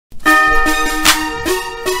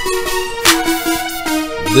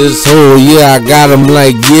This whole year I got him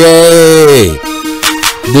like, yeah.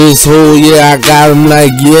 This whole year I got him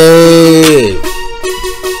like, yeah.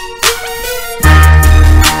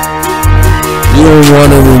 You don't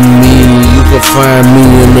want it with me. You can find me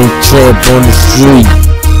in the trap on the street,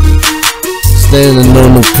 standing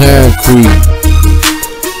on the concrete,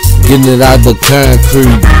 getting it out the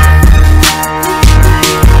concrete.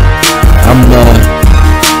 I'm a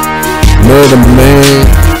murder man.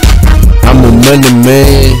 I'm a money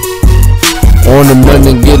man. On the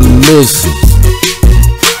money getting missing.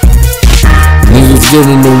 Niggas get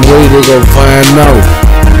in the way, they gon' find out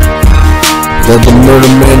that the murder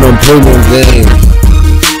man don't play no games.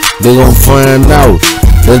 They gon' find out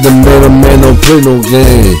that the murder man don't play no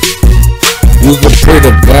games. You can pray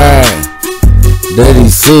to God that he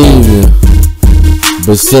saved you,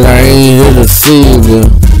 but still I ain't here to save you.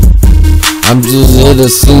 I'm just here to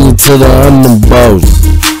sing to the underboss.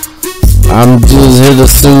 I'm just here to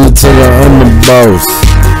sing to the underboss.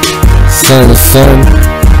 Son,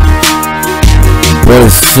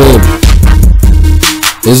 best shit.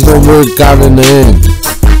 It's gonna work out in the end.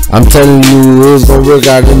 I'm telling you, it's gonna work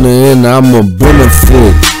out in the end. I'm a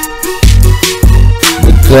benefit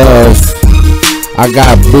because I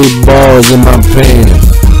got big balls in my pants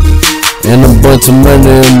and a bunch of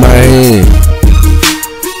money in my hand.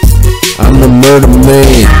 I'm the murder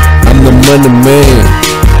man. I'm the money man.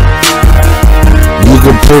 You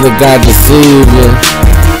can pray to God to save you,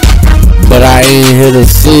 but I ain't here to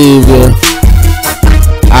save you.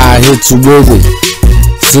 I hit you with it,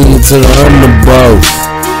 sing it to the underboss.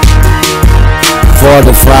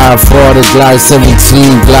 45, 40, Glock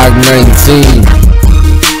 17, Glock 19.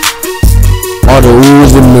 All the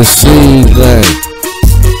Uzi machine gun.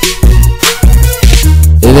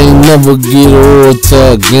 It ain't never get old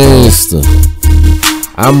to a gangster.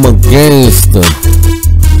 I'm a gangster.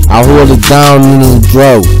 I hold it down in the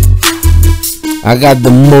drought. I got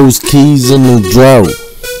the most keys in the drought.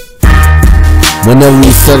 Whenever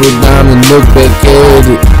we settle down and look back at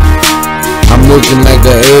it, I'm looking like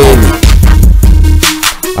an addict.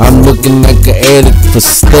 I'm looking like an addict for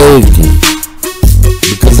staking,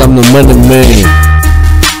 because I'm the money man.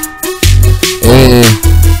 And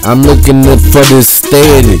I'm looking for the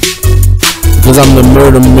static, cause I'm the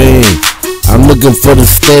murder man. I'm looking for the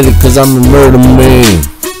static, cause I'm the murder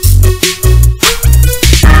man.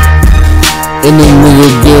 Any nigga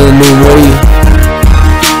get in the way,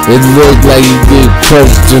 it look like you get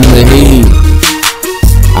crushed in the head.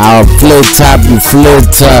 I'll flip top, you flip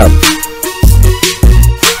top.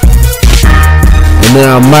 And then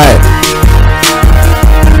I'm out.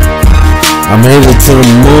 I'm headed to the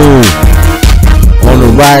moon on a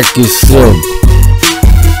rocket ship.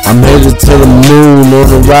 I'm headed to the moon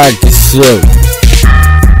on a rocket ship.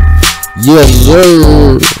 Yes,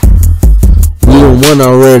 sir. We done won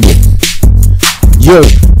already. Yo,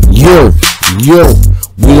 we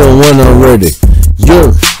done won already.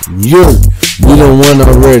 Yo, we done won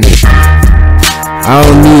already. I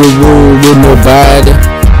don't need a room with nobody.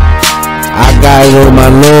 I got it on my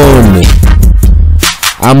lonely.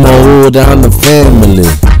 I'ma hold down the family.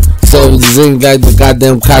 So zinc like the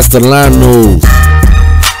goddamn Castellanos.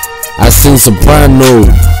 I seen Soprano.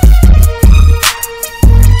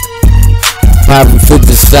 Popping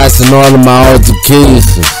 50 shots in all of my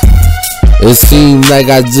altercations. It seems like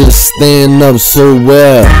I just stand up so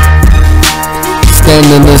well.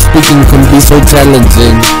 Standing and speaking can be so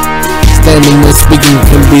challenging. Standing and speaking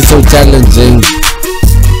can be so challenging.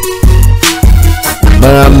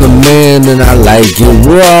 But I'm the man and I like it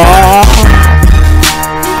raw.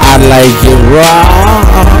 I like it raw.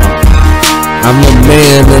 I'm the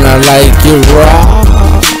man and I like it raw.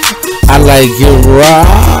 I like it raw.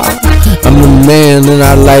 I'm the man and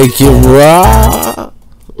I like it raw.